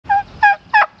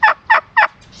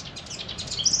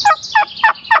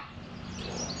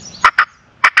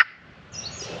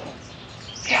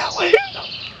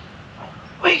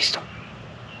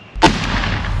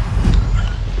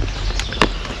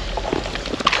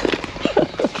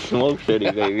Smoke city,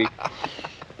 baby.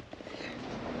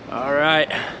 All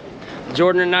right,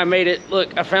 Jordan and I made it.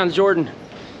 Look, I found Jordan.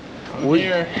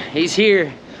 He's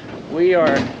here. We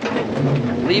are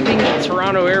leaving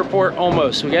Toronto airport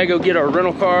almost. We gotta go get our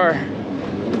rental car.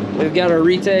 We've got our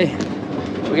Rite.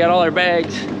 We got all our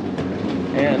bags.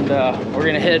 And we're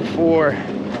gonna head for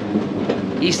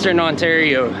Eastern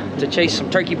Ontario to chase some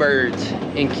turkey birds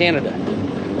in Canada.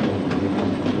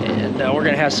 And we're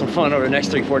gonna have some fun over the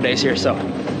next 3-4 days here. So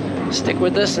stick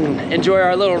with us and enjoy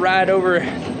our little ride over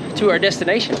to our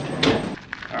destination.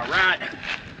 All right,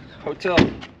 hotel.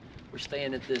 We're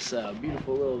staying at this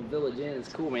beautiful little village inn.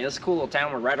 It's cool, man. It's a cool little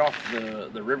town. We're right off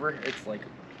the river. It's like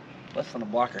less than a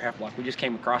block or half block. We just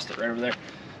came across it right over there.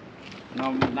 No,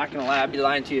 I'm not gonna lie, I'd be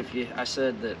lying to you if I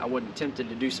said that I wasn't tempted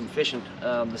to do some fishing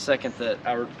the second that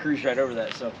I cruised right over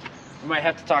that. So we might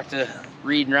have to talk to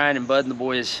Reed and Ryan and Bud and the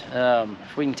boys.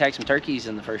 If we can tag some turkeys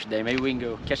in the first day, maybe we can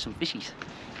go catch some fishies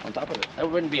on top of it. That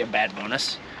wouldn't be a bad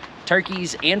bonus.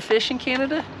 Turkeys and fish in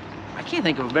Canada? I can't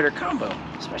think of a better combo,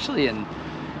 especially in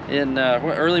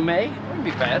what, early May? Wouldn't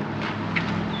be bad.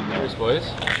 Cheers, boys.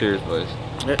 Cheers, boys.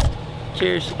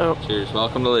 Cheers. Oh. Cheers.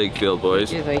 Welcome to Lakefield,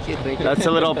 boys. Thank you. That's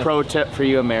a little pro tip for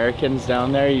you Americans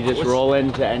down there. You just roll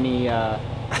into any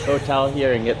hotel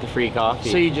here and get the free coffee.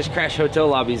 So you just crash hotel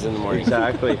lobbies in the morning.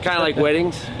 Exactly. Kind of like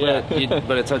weddings,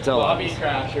 but it's hotel lobbies.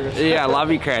 Crashers. Yeah,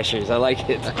 lobby crashers. I like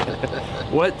it.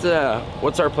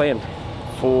 What's our plan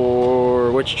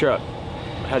for which truck?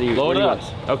 How do you load up?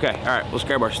 Okay, all right. Let's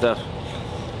grab our stuff.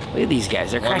 Look at these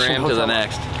guys. They're One crashing ram hotel to the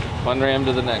lobbies. next. One ram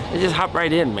to the next. They just hop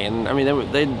right in, man. I mean,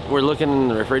 they were looking in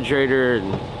the refrigerator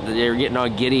and they were getting all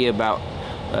giddy about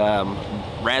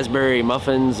raspberry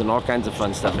muffins and all kinds of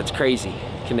fun stuff. It's crazy,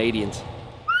 Canadians.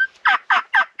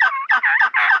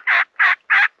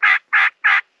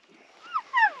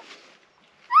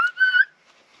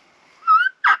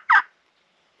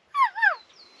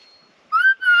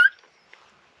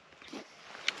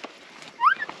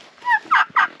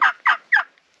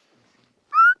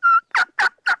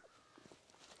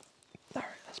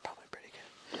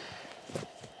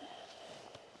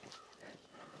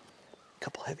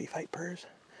 Couple heavy fight purrs.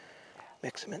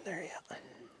 Mix them in there, yeah.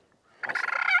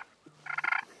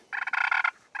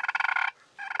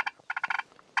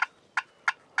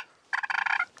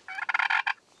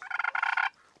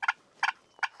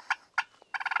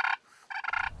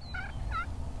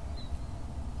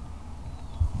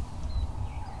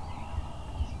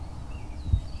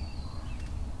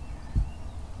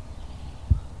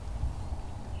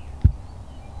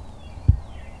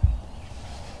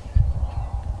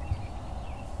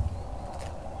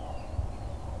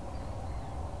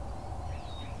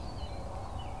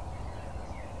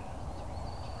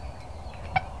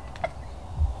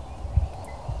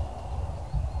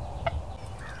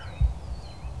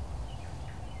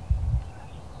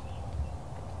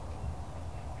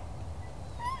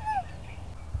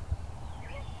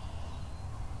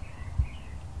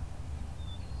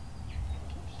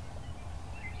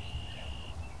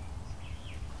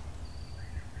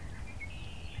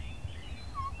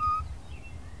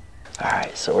 All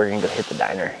right, so we're gonna go hit the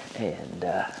diner and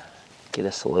get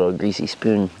us a little greasy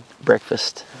spoon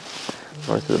breakfast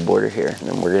north of the border here, and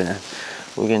then we're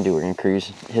gonna cruise,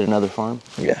 hit another farm.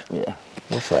 Yeah.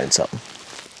 We'll find something.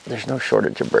 There's no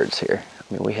shortage of birds here.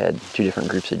 I mean, we had 2 different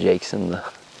groups of jakes in the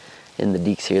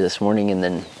deeks here this morning, and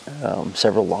then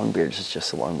several longbeards. It's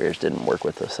just the longbeards didn't work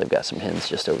with us. They've got some hens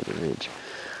just over the ridge,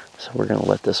 so we're gonna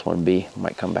let this one be.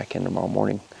 Might come back in tomorrow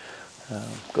morning,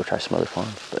 go try some other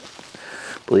farms, but.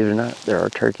 Believe it or not, there are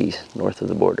turkeys north of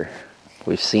the border.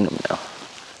 We've seen them now.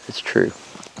 It's true.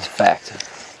 It's fact.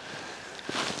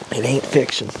 It ain't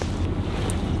fiction.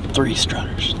 3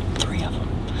 strutters. 3 of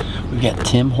them. We've got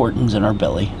Tim Hortons in our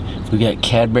belly. We've got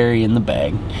Cadbury in the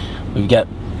bag. We've got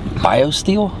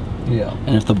BioSteel. Yeah.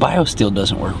 And if the BioSteel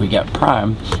doesn't work, we got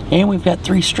Prime. And we've got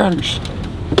 3 strutters.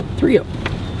 3 of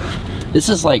them. This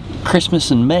is like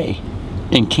Christmas in May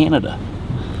in Canada.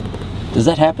 Does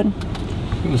that happen?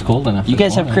 It was cold enough. You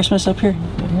guys have Christmas up here?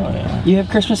 Oh yeah. You have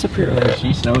Christmas up here?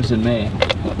 She snows in May.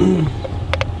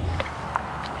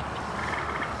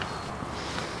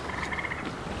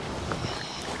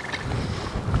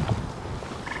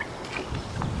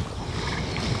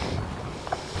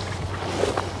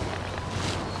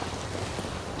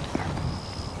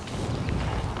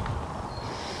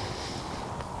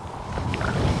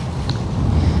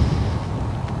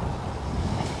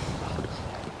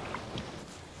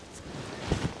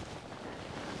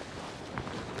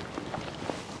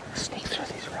 Sneak through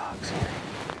these rocks here.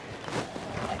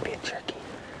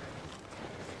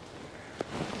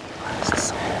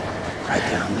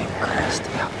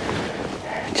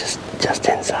 just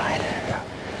inside.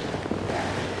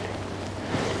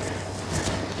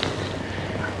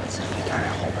 Let's see if we gotta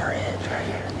hold our edge right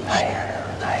here.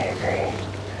 I agree.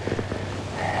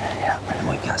 Yeah, And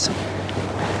we got some.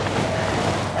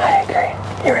 I agree.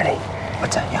 You ready?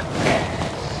 What's that? Yeah.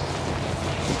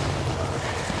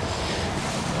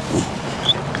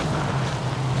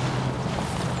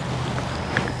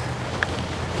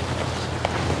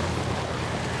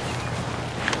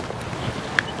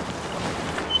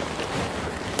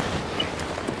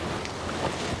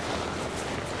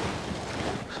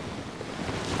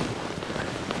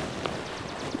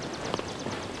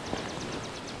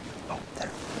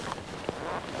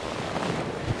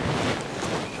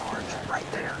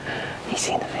 He's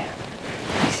seeing the fan.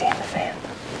 He's seeing the fan.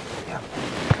 Yep.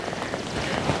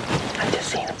 I just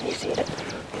seen him. You see it?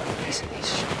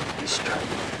 He's straight.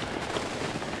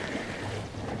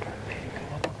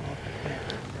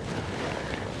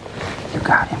 You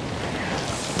got him.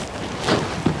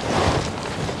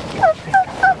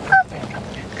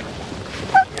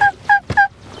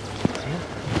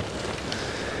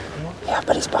 Yeah,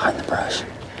 but he's behind the brush.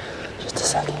 Just a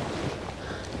second.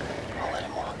 I'll let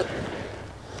him walk.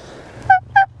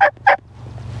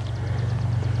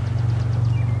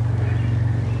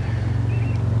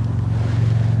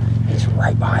 He's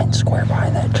right behind, square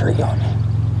behind that tree on me.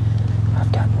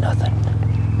 I've got nothing.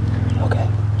 Okay,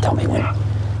 tell me when.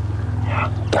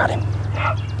 Got him.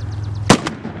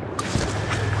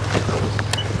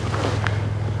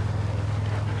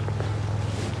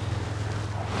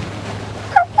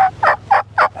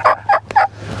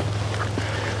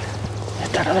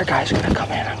 If that other guy's gonna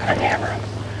come in, I'm gonna hammer him.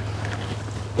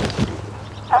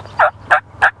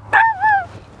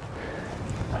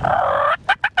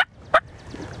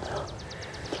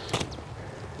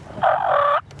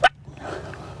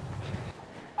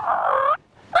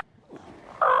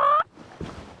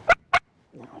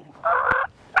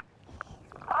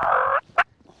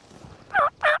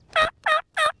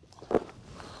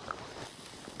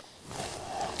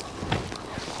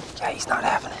 Yeah, he's not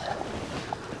having it.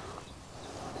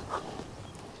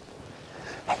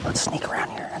 Hey, let's sneak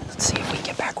around here and let's see if we can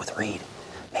get back with Reed.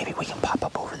 Maybe we can pop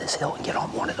up over this hill and get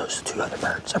on one of those two other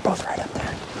birds. They're both right up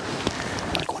there.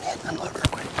 I'm gonna go ahead and unload real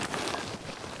quick.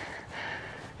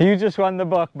 You just won the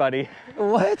book, buddy.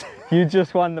 What? You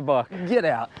just won the book. Get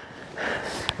out.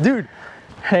 Dude.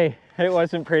 Hey, it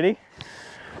wasn't pretty.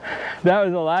 That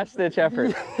was a last ditch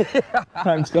effort. Yeah.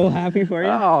 I'm so happy for you.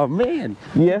 Oh, man.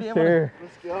 Yes, sir.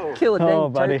 Let's go. Kill a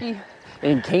dang buddy. turkey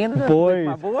in Canada Boys.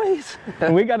 with my boys.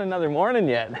 And we got another morning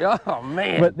yet. Oh,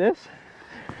 man. But this?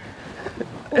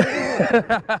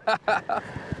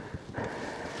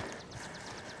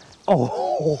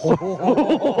 Oh.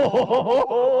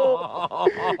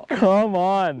 Come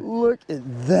on. Look at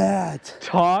that.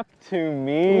 Talk to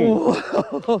me.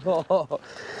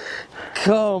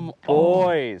 Come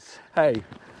Boys. on. Hey,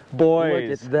 Boys.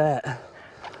 look at that.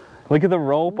 Look at the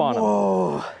rope on them.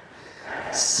 Whoa.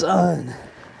 Son.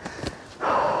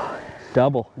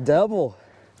 Double.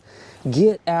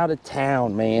 Get out of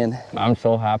town, man. I'm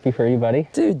so happy for you, buddy.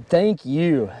 Dude, thank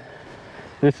you.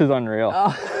 This is unreal.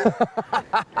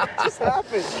 Just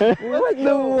happened. What in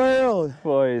the world?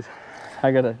 Boys,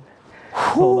 I gotta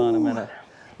hold on a minute.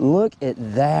 Look at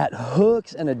that.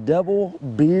 Hooks and a double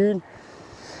beard.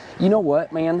 You know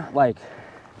what, man? Like,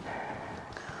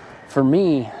 for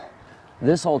me,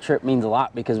 this whole trip means a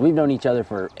lot because we've known each other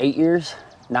for 8 years,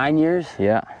 9 years.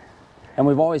 Yeah. And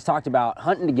we've always talked about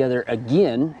hunting together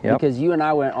again because you and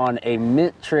I went on a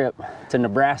mint trip to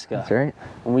Nebraska. That's right.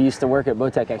 When we used to work at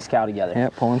Bowtech X Cow together. Yeah,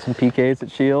 pulling some PKs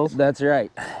at Shields. That's right.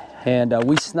 And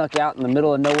we snuck out in the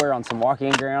middle of nowhere on some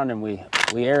walking ground and we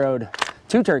arrowed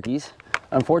 2 turkeys.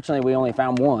 Unfortunately, we only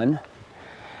found 1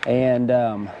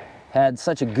 and had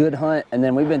such a good hunt. And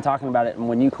then we've been talking about it. And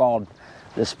when you called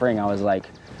this spring, I was like,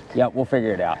 yeah, we'll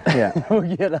figure it out. Yeah.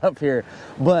 We'll get up here.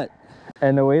 But.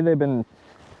 And the way they've been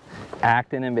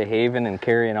acting and behaving and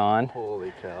carrying on.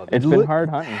 Holy cow. It's been hard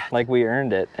hunting. Like we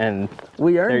earned it. And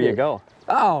we earned it. There you go.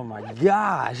 Oh my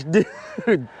gosh, dude.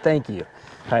 Thank you.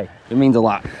 Hey, it means a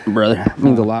lot, brother. It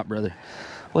means a lot, brother.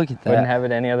 Look at that. Wouldn't have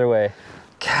it any other way.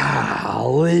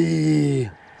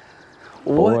 Golly.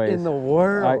 What Boys, in the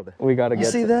world? we gotta get.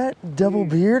 You see that? Double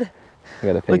beard? We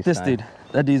gotta FaceTime. Look at this dude.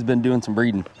 That dude's been doing some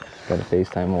breeding. Gotta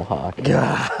FaceTime old Hawk.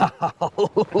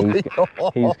 Golly.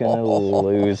 He's gonna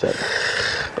lose it.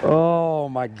 Oh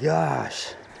my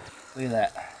gosh. Look at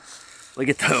that. Look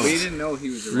at those. We didn't know he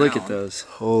was around. Look at those.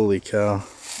 Holy cow.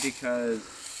 Because,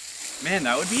 man,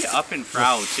 that would be up and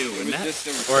proud too, wouldn't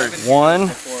it? Or 1,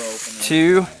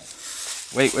 2,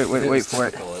 wait for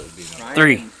it.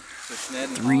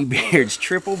 3 beards,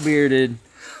 triple bearded,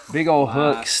 Big old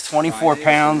hooks, 24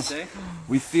 pounds.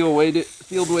 We field weighted it.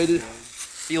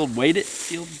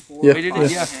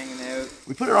 Yeah.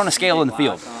 We put it on a scale in the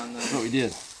field. That's what we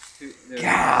did.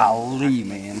 Golly,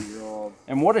 man.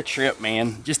 And what a trip,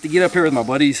 man. Just to get up here with my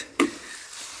buddies,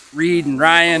 Reed and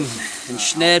Ryan and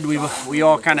Schned. We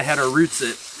all kind of had our roots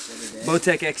at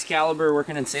Bowtech Excalibur,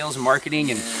 working in sales and marketing,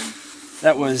 and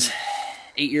that was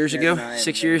 6 years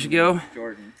ago.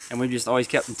 And we've just always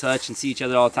kept in touch and see each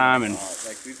other all the time, and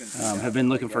have been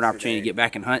looking for an opportunity to get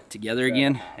back and hunt together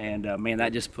again. And man,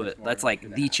 that's like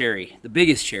the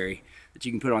biggest cherry that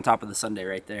you can put on top of the sundae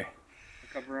right there.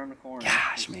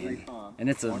 Gosh, man. And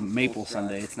it's a maple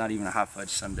sundae. It's not even a hot fudge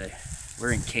sundae.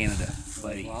 We're in Canada,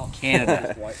 buddy.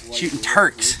 Canada. Shooting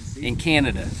turks in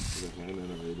Canada.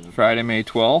 Friday, May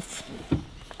 12th.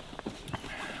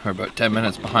 We're about 10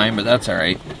 minutes behind, but that's all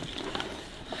right.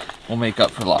 We'll make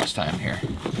up for lost time here.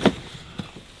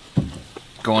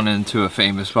 Going into a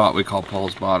famous spot we call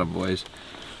Paul's Bottom, boys.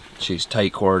 She's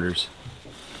tight quarters.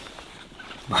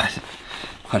 But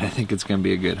I think it's going to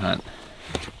be a good hunt.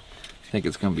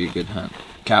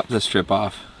 Cap this trip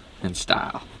off in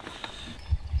style.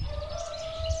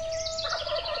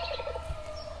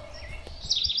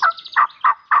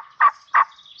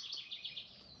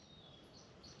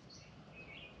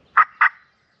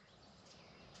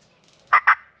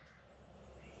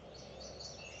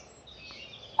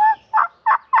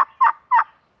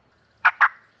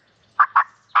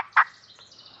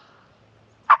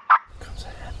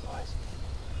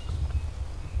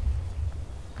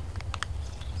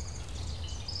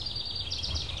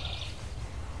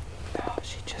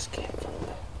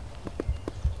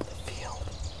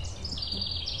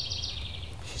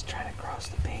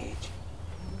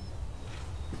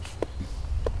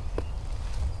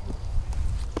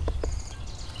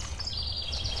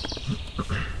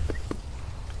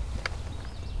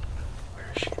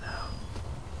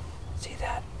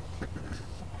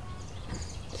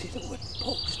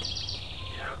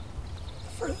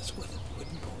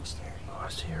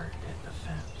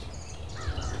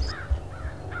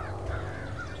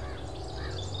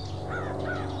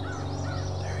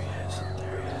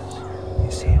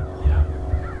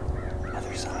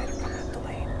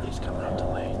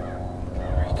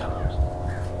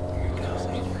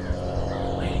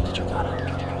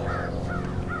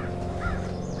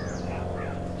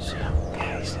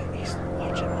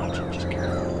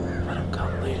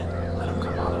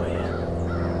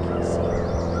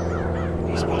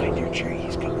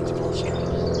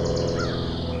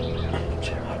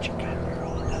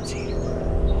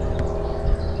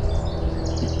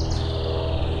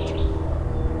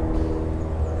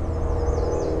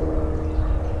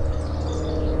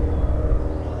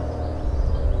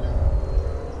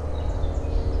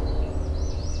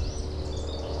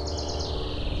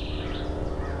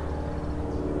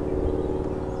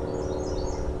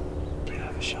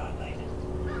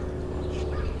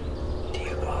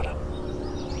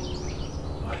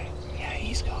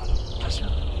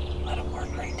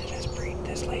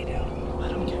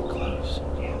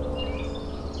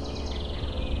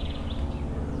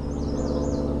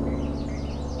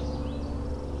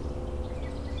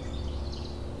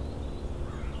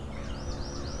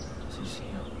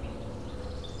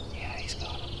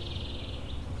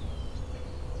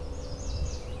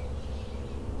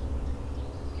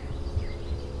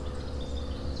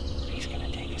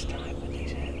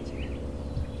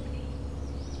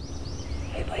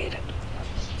 Laden.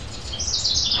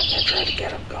 I'm gonna try to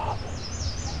get him gobbled.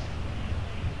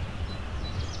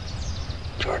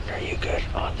 Jordan, are you good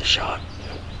on the shot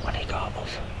when he gobbles?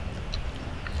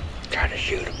 Try to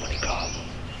shoot him when he gobbles.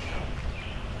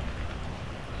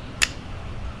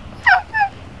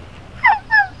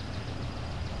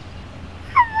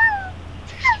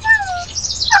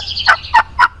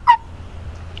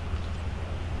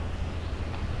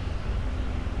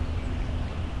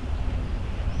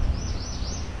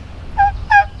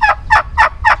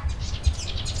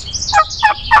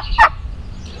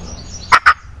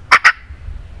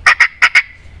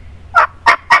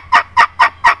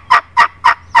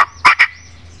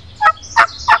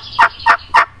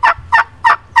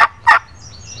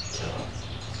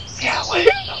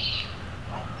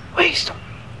 Waste him.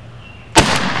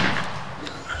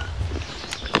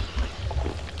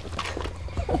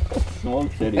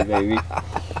 Smoke City, baby.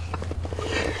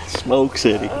 Smoke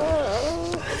City.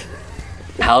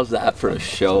 How's that for a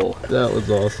show? That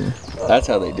was awesome. That's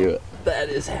how they do it. That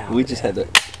is how. We just had to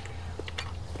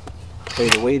play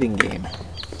the waiting game.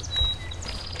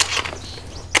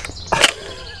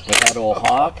 With that old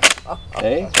hawk,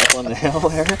 hey, up on the hill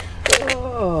there.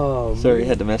 Oh, Sorry man. you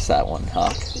had to miss that one,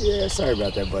 Hawk. Yeah, sorry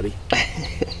about that, buddy.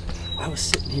 I was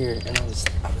sitting here and I was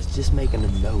just making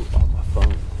a note on my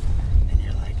phone, and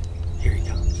you're like, here he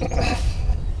comes.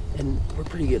 And we're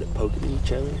pretty good at poking at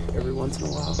each other every once in a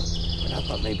while. And I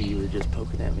thought maybe you were just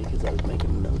poking at me because I was making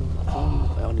a note on my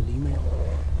phone on an email.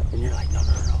 And you're like, no.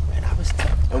 And I was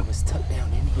tucked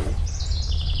down in here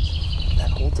that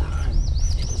whole time.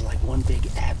 It was like one big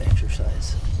ab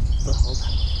exercise the whole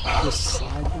time. Just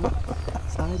sliding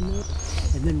up.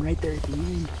 And then right there at the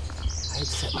end, I had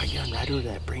set my gun right over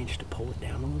that branch to pull it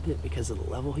down a little bit because of the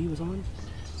level he was on.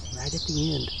 Right at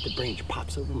the end, the branch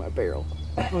pops over my barrel.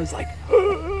 I was like,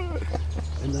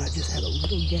 and then I just had a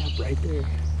little gap right there.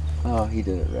 Oh, he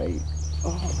did it right.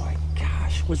 Oh my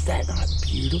gosh, was that not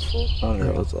beautiful? Oh,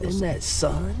 that was awesome. In that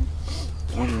sun?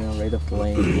 Oh, yeah, right up the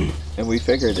lane. And we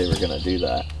figured they were going to do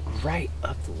that. Right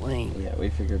up the lane. Yeah, we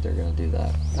figured they were going to do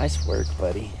that. Nice work,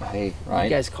 buddy. Hey, Ryan, You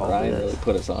guys called Ryan it really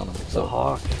put us on him. the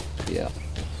hawk. Yeah.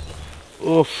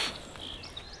 Oof.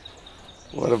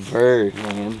 What a bird,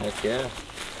 man. Heck yeah.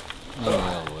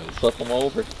 Oh, flip him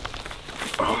over.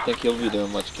 I don't think he'll be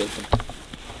doing much kicking.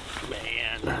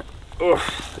 Man.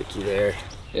 Oof. Looky there.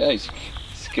 Yeah, he's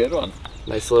a good one.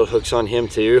 Nice little hooks on him,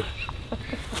 too.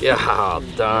 Yeah,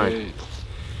 darn.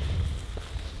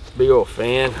 Big old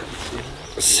fan.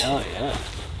 Oh, yeah.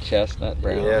 Chestnut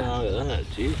brown. Yeah. Look at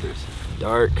that. Jeepers.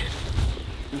 Dark.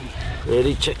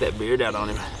 Ready? Check that beard out on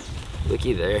him.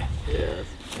 Looky there. Yeah.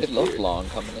 It looked long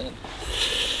coming in.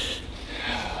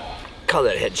 Call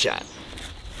that a headshot.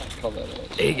 I call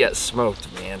that a He got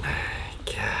smoked, man.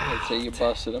 I'd say you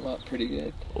busted him up pretty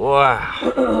good.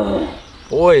 Wow.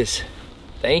 Boys,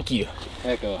 thank you.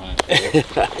 Echo hunt.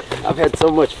 I've had so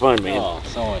much fun, man. Oh,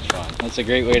 so much fun. That's a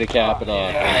great way to cap it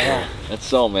off. Yeah. That's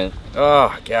so, man.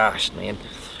 Oh, gosh, man.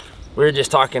 We were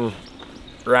just talking,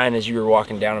 Ryan, as you were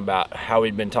walking down about how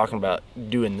we'd been talking about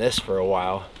doing this for a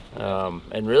while.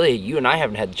 And really, you and I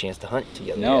haven't had the chance to hunt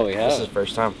together No, yet. we This is haven't. the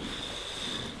first time.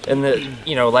 And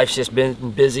life's just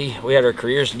been busy. We had our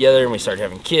careers together and we started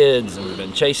having kids and we've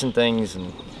been chasing things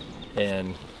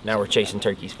and now we're chasing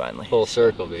turkeys finally. Full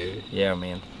circle, baby. Yeah,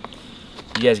 man.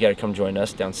 You guys got to come join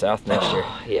us down south next year.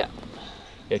 Yeah.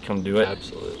 You got to come do it.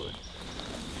 Absolutely.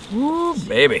 Woo,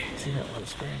 baby. See that one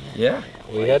sparing it? Yeah.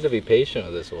 We had to be patient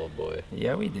with this little boy.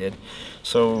 Yeah, we did.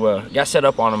 So got set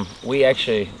up on him. We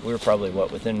were probably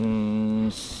within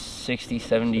 60,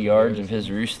 70 yards of his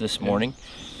roost this morning.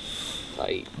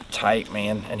 Tight,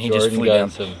 man. And he Jordan just flew got down.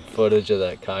 some footage of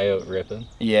that coyote ripping.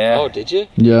 Yeah. Oh, did you?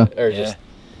 Yeah. Or Yeah. just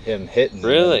him hitting.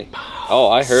 Really? Oh,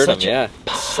 I heard him, Such yeah.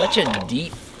 Such a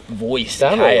deep voice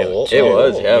Sounded coyote. it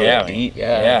was, too. yeah, Yeah, deep,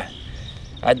 yeah. yeah.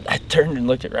 I turned and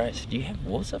looked at Ryan. I said, "Do you have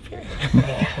wolves up here?"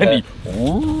 And he,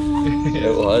 "Ooh."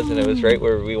 It was, and it was right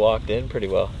where we walked in pretty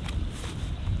well.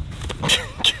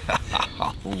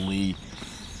 Golly.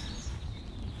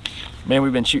 Man,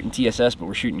 we've been shooting TSS, but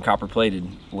we're shooting copper-plated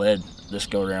lead this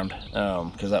go-around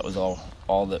because that was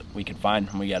all that we could find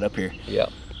when we got up here. Yeah.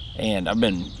 And I've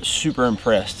been super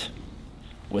impressed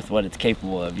with what it's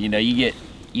capable of. You know, you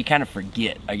kind of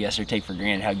forget, I guess, or take for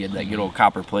granted how good that good old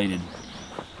copper-plated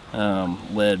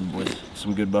lead with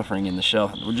some good buffering in the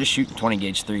shell. We're just shooting 20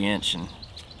 gauge 3-inch and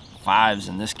 5s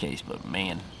in this case, but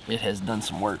man, it has done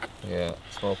some work. Yeah,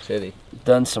 Smoke City.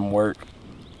 Done some work.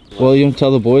 Well, you want to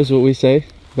tell the boys what we say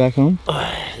back home?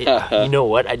 You know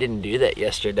what? I didn't do that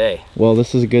yesterday. Well,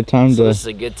 this is a good time So to... this is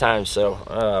a good time.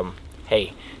 So,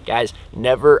 hey, guys,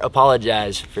 never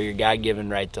apologize for your God-given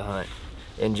right to hunt.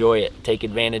 Enjoy it. Take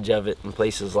advantage of it in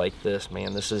places like this,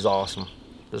 man. This is awesome.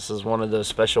 This is one of those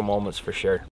special moments for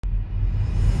sure.